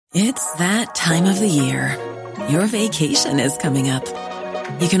It's that time of the year. Your vacation is coming up.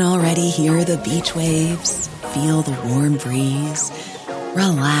 You can already hear the beach waves, feel the warm breeze,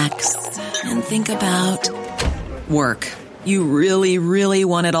 relax, and think about work. You really, really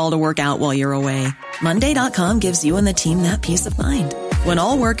want it all to work out while you're away. Monday.com gives you and the team that peace of mind. When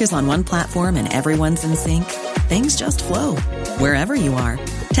all work is on one platform and everyone's in sync, things just flow. Wherever you are,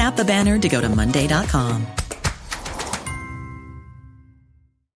 tap the banner to go to Monday.com.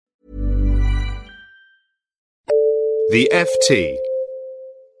 The FT.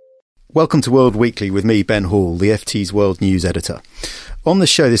 Welcome to World Weekly with me, Ben Hall, the FT's World News Editor. On the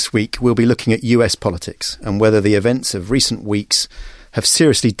show this week, we'll be looking at US politics and whether the events of recent weeks have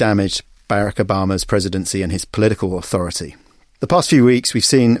seriously damaged Barack Obama's presidency and his political authority. The past few weeks, we've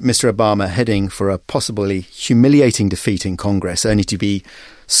seen Mr. Obama heading for a possibly humiliating defeat in Congress, only to be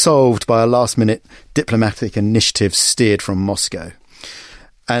solved by a last-minute diplomatic initiative steered from Moscow.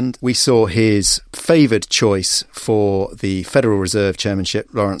 And we saw his favoured choice for the Federal Reserve chairmanship,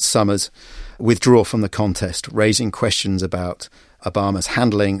 Lawrence Summers, withdraw from the contest, raising questions about Obama's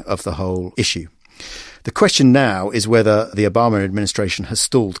handling of the whole issue. The question now is whether the Obama administration has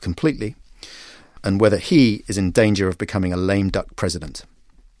stalled completely and whether he is in danger of becoming a lame duck president.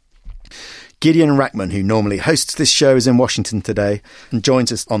 Gideon Rachman, who normally hosts this show, is in Washington today and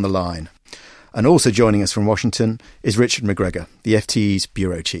joins us on the line. And also joining us from Washington is Richard McGregor, the FT's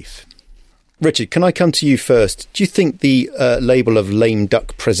bureau chief. Richard, can I come to you first? Do you think the label of lame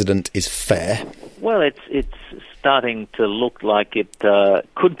duck president is fair? Well, it's starting to look like it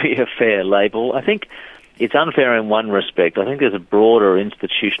could be a fair label. I think it's unfair in one respect. I think there's a broader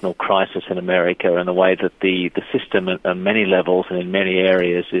institutional crisis in America in the way that the system at many levels and in many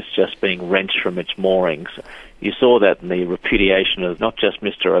areas is just being wrenched from its moorings. You saw that in the repudiation of not just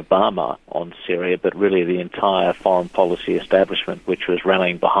Mr. Obama on Syria, but really the entire foreign policy establishment, which was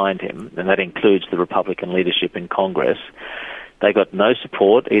rallying behind him, and that includes the Republican leadership in Congress. They got no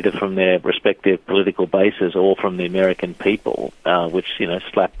support either from their respective political bases or from the American people, which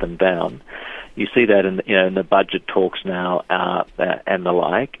slapped them down. You see that in the budget talks now and the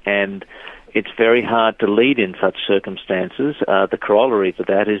like, and it's very hard to lead in such circumstances. The corollary to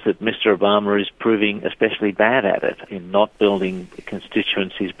that is that Mr. Obama is proving especially bad at it, in not building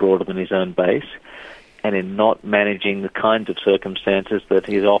constituencies broader than his own base, and in not managing the kinds of circumstances that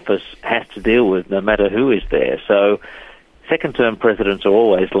his office has to deal with, no matter who is there. So second-term presidents are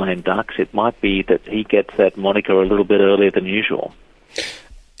always lame ducks. It might be that he gets that moniker a little bit earlier than usual.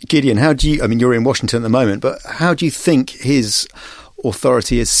 Gideon, you're in Washington at the moment, but how do you think his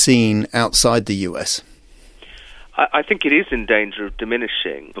authority is seen outside the US? I think it is in danger of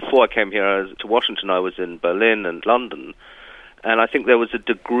diminishing. Before I came here to Washington, I was in Berlin and London, and I think there was a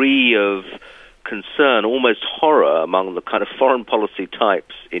degree of concern, almost horror, among the kind of foreign policy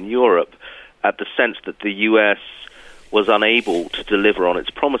types in Europe at the sense that the US was unable to deliver on its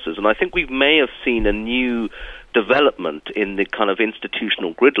promises. And I think we may have seen a new development in the kind of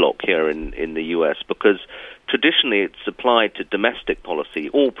institutional gridlock here in the US, because traditionally it's applied to domestic policy.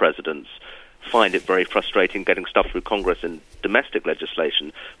 All presidents find it very frustrating getting stuff through Congress in domestic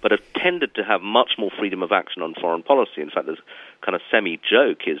legislation, but have tended to have much more freedom of action on foreign policy. In fact, there's kind of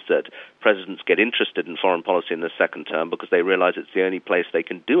semi-joke is that presidents get interested in foreign policy in the second term because they realize it's the only place they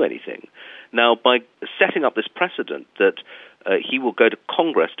can do anything. Now, by setting up this precedent that he will go to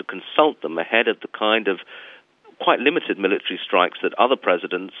Congress to consult them ahead of the kind of quite limited military strikes that other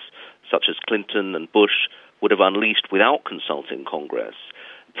presidents, such as Clinton and Bush, would have unleashed without consulting Congress,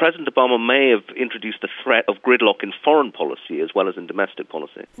 President Obama may have introduced the threat of gridlock in foreign policy as well as in domestic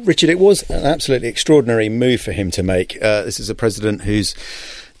policy. Richard, it was an absolutely extraordinary move for him to make. This is a president who's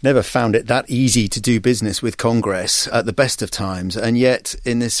never found it that easy to do business with Congress at the best of times. And yet,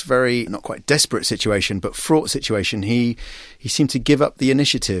 in this very, not quite desperate situation, but fraught situation, he seemed to give up the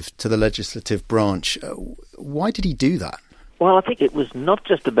initiative to the legislative branch. Why did he do that? Well, I think it was not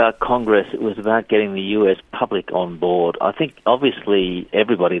just about Congress, it was about getting the US public on board. I think obviously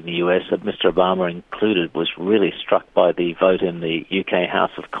everybody in the US, Mr. Obama included, was really struck by the vote in the UK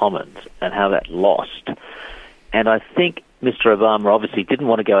House of Commons and how that lost. And I think Mr. Obama obviously didn't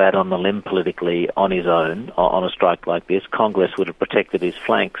want to go out on the limb politically on his own on a strike like this. Congress would have protected his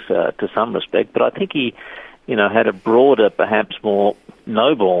flanks to some respect, but I think he had a broader, perhaps more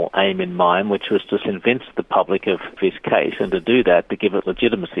noble aim in mind, which was to convince the public of his case, and to do that, to give it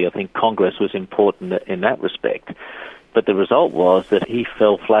legitimacy. I think Congress was important in that respect. But the result was that he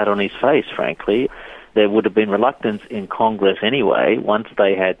fell flat on his face, frankly. There would have been reluctance in Congress anyway, once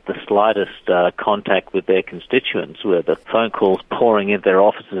they had the slightest contact with their constituents, where the phone calls pouring into their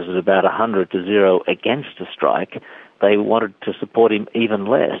offices at about 100 to 0 against a strike. they wanted to support him even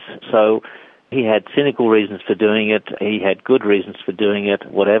less. So he had cynical reasons for doing it. He had good reasons for doing it.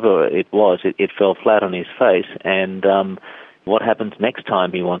 Whatever it was, it fell flat on his face. And what happens next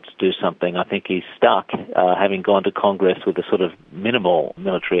time he wants to do something? I think he's stuck, having gone to Congress with a sort of minimal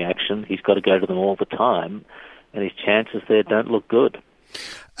military action. He's got to go to them all the time, and his chances there don't look good.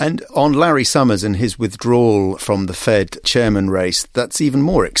 And on Larry Summers and his withdrawal from the Fed chairman race, that's even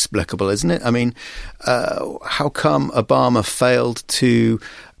more explicable, isn't it? I mean, how come Obama failed to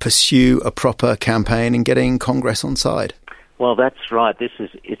pursue a proper campaign in getting Congress on side? Well, that's right.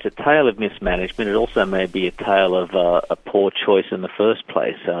 It's a tale of mismanagement. It also may be a tale of a poor choice in the first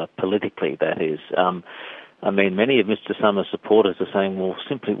place, politically, that is. Many of Mr. Summers' supporters are saying, well,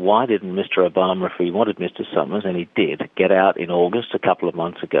 simply why didn't Mr. Obama, if he wanted Mr. Summers, and he did, get out in August a couple of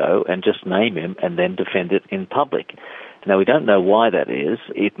months ago and just name him and then defend it in public? Now, we don't know why that is.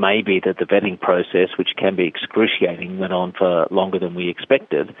 It may be that the vetting process, which can be excruciating, went on for longer than we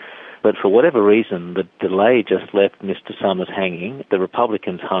expected. But for whatever reason, the delay just left Mr. Summers hanging. The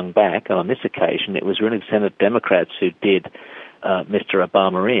Republicans hung back, and on this occasion, it was really Senate Democrats who did Mr.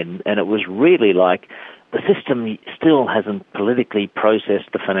 Obama in, and it was really like the system still hasn't politically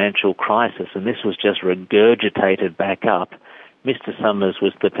processed the financial crisis, and this was just regurgitated back up. Mr. Summers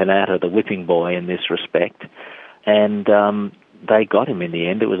was the pinata, the whipping boy in this respect, and they got him in the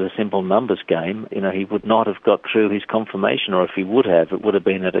end. It was a simple numbers game. He would not have got through his confirmation, or if he would have, it would have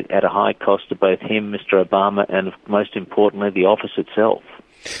been at a high cost to both him, Mr. Obama, and most importantly, the office itself.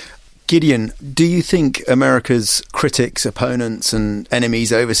 Gideon, do you think America's critics, opponents and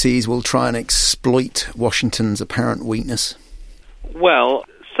enemies overseas will try and exploit Washington's apparent weakness? Well,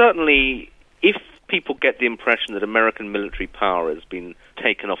 certainly if people get the impression that American military power has been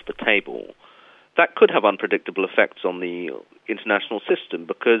taken off the table, that could have unpredictable effects on the international system,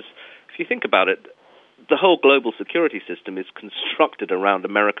 because if you think about it, the whole global security system is constructed around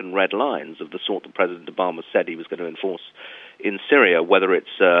American red lines of the sort that President Obama said he was going to enforce in Syria, whether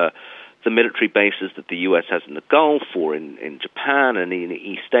it's the military bases that the U.S. has in the Gulf or in Japan and in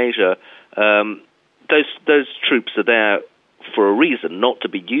East Asia. Those troops are there for a reason, not to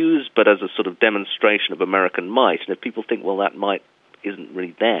be used, but as a sort of demonstration of American might. And if people think, well, that might isn't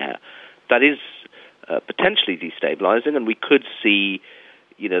really there, that is potentially destabilizing, and we could see,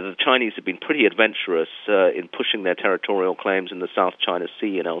 the Chinese have been pretty adventurous in pushing their territorial claims in the South China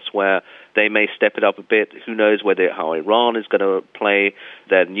Sea and elsewhere. They may step it up a bit. Who knows how Iran is going to play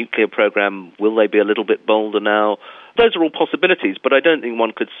their nuclear program? Will they be a little bit bolder now? Those are all possibilities, but I don't think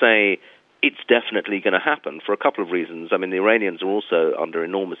one could say it's definitely going to happen for a couple of reasons. I mean, the Iranians are also under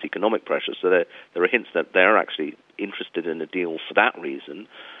enormous economic pressure, so there are hints that they're actually interested in a deal for that reason.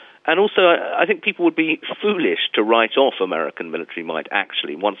 And also, I think people would be foolish to write off American military might,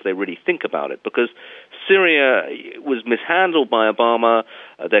 actually, once they really think about it, because Syria was mishandled by Obama.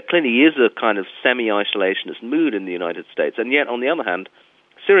 There clearly is a kind of semi-isolationist mood in the United States, and yet, on the other hand,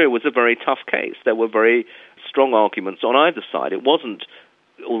 Syria was a very tough case. There were very strong arguments on either side. It wasn't,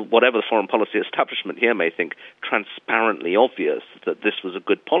 whatever the foreign policy establishment here may think, transparently obvious that this was a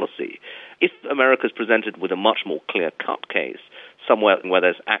good policy. If America's presented with a much more clear-cut case, somewhere where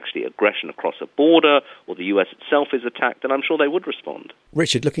there's actually aggression across a border or the US itself is attacked, then I'm sure they would respond.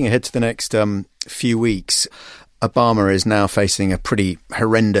 Richard, looking ahead to the next few weeks, Obama is now facing a pretty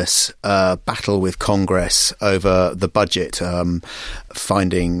horrendous battle with Congress over the budget,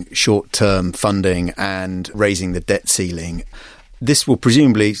 finding short-term funding and raising the debt ceiling. This will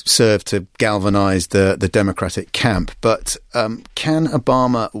presumably serve to galvanise the Democratic camp, but can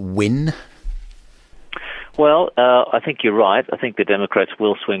Obama win? Well, I think you're right. I think the Democrats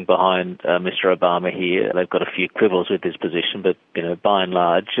will swing behind Mr. Obama here. They've got a few quibbles with his position, but, by and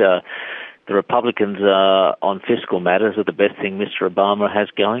large, the Republicans on fiscal matters are the best thing Mr. Obama has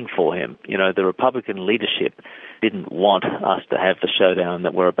going for him. The Republican leadership didn't want us to have the showdown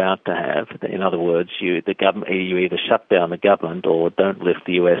that we're about to have. In other words, you either shut down the government or don't lift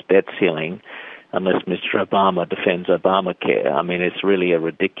the U.S. debt ceiling unless Mr. Obama defends Obamacare. I mean, it's really a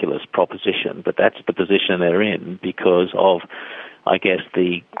ridiculous proposition, but that's the position they're in because of, I guess,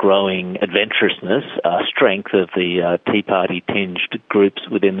 the growing adventurousness, strength of the Tea Party-tinged groups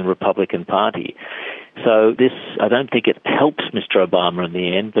within the Republican Party. So this, I don't think it helps Mr. Obama in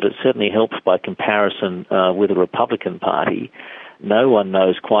the end, but it certainly helps by comparison with the Republican Party. No one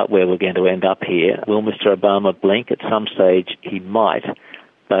knows quite where we're going to end up here. Will Mr. Obama blink? At some stage, he might.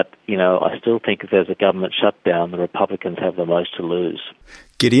 But, I still think if there's a government shutdown, the Republicans have the most to lose.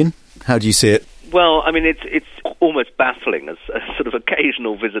 Gideon, how do you see it? Well, I mean, it's almost baffling as a sort of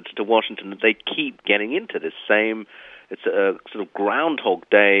occasional visitor to Washington that they keep getting into this same, it's a sort of Groundhog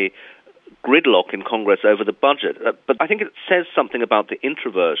Day gridlock in Congress over the budget. But I think it says something about the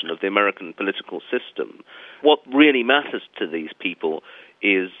introversion of the American political system. What really matters to these people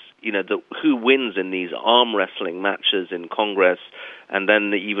is, who wins in these arm wrestling matches in Congress, and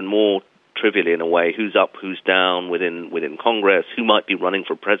then even more trivially in a way, who's up, who's down within Congress, who might be running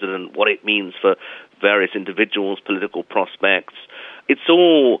for president, what it means for various individuals' political prospects. It's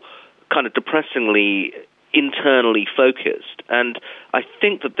all kind of depressingly internally focused, and I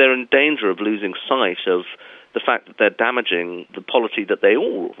think that they're in danger of losing sight of the fact that they're damaging the polity that they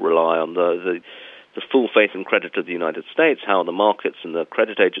all rely on, the full faith and credit of the United States, how the markets and the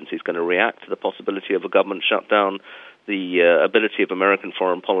credit agencies going to react to the possibility of a government shutdown, the ability of American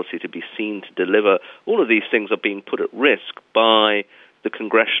foreign policy to be seen to deliver. All of these things are being put at risk by the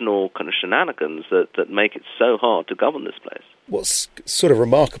congressional kind of shenanigans that make it so hard to govern this place. What's sort of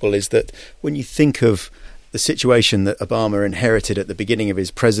remarkable is that when you think of the situation that Obama inherited at the beginning of his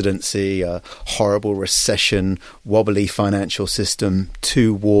presidency, a horrible recession, wobbly financial system,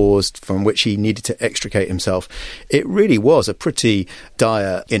 2 wars from which he needed to extricate himself, it really was a pretty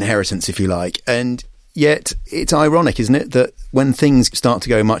dire inheritance, if you like. And yet it's ironic, isn't it, that when things start to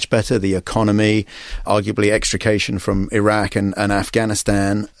go much better, the economy, arguably extrication from Iraq and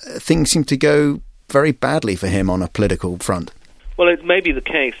Afghanistan, things seem to go very badly for him on a political front. Well, it may be the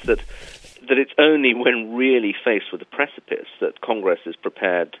case that it's only when really faced with a precipice that Congress is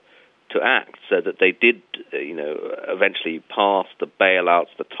prepared to act, so that they did, eventually pass the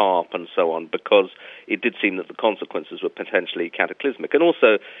bailouts, the TARP and so on, because it did seem that the consequences were potentially cataclysmic. And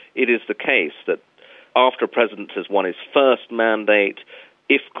also, it is the case that after a president has won his first mandate,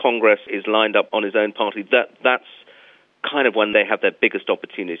 if Congress is lined up on his own party, that's kind of when they have their biggest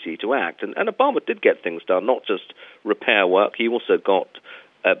opportunity to act. And Obama did get things done, not just repair work. He also got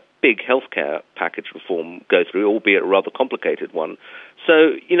a big healthcare package reform go through, albeit a rather complicated one. So,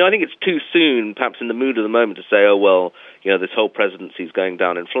 I think it's too soon, perhaps in the mood of the moment, to say, this whole presidency is going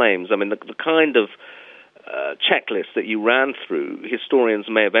down in flames. I mean, the kind of checklist that you ran through, historians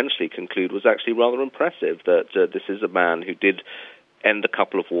may eventually conclude was actually rather impressive, that this is a man who did end a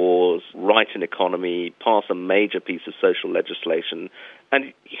couple of wars, right an economy, pass a major piece of social legislation,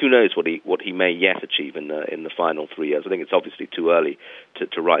 and who knows what he may yet achieve in the final 3 years. I think it's obviously too early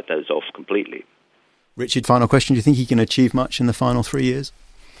to write those off completely. Richard, final question. Do you think he can achieve much in the final 3 years?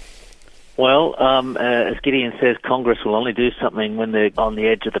 Well, as Gideon says, Congress will only do something when they're on the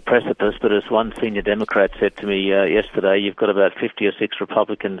edge of the precipice, but as one senior Democrat said to me yesterday, you've got about 50 or 6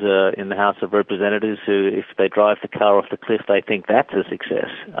 Republicans in the House of Representatives who, if they drive the car off the cliff, they think that's a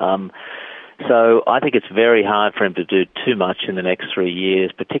success. So I think it's very hard for him to do too much in the next 3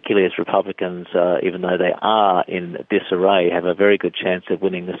 years, particularly as Republicans, even though they are in disarray, have a very good chance of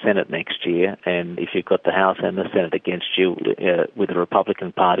winning the Senate next year. And if you've got the House and the Senate against you with the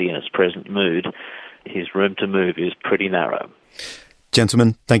Republican Party in its present mood, his room to move is pretty narrow.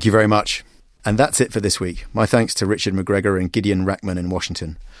 Gentlemen, thank you very much. And that's it for this week. My thanks to Richard McGregor and Gideon Rachman in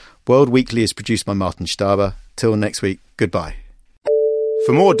Washington. World Weekly is produced by Martin Staber. Till next week, goodbye.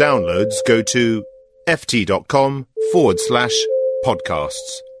 For more downloads, go to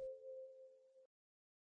ft.com/podcasts.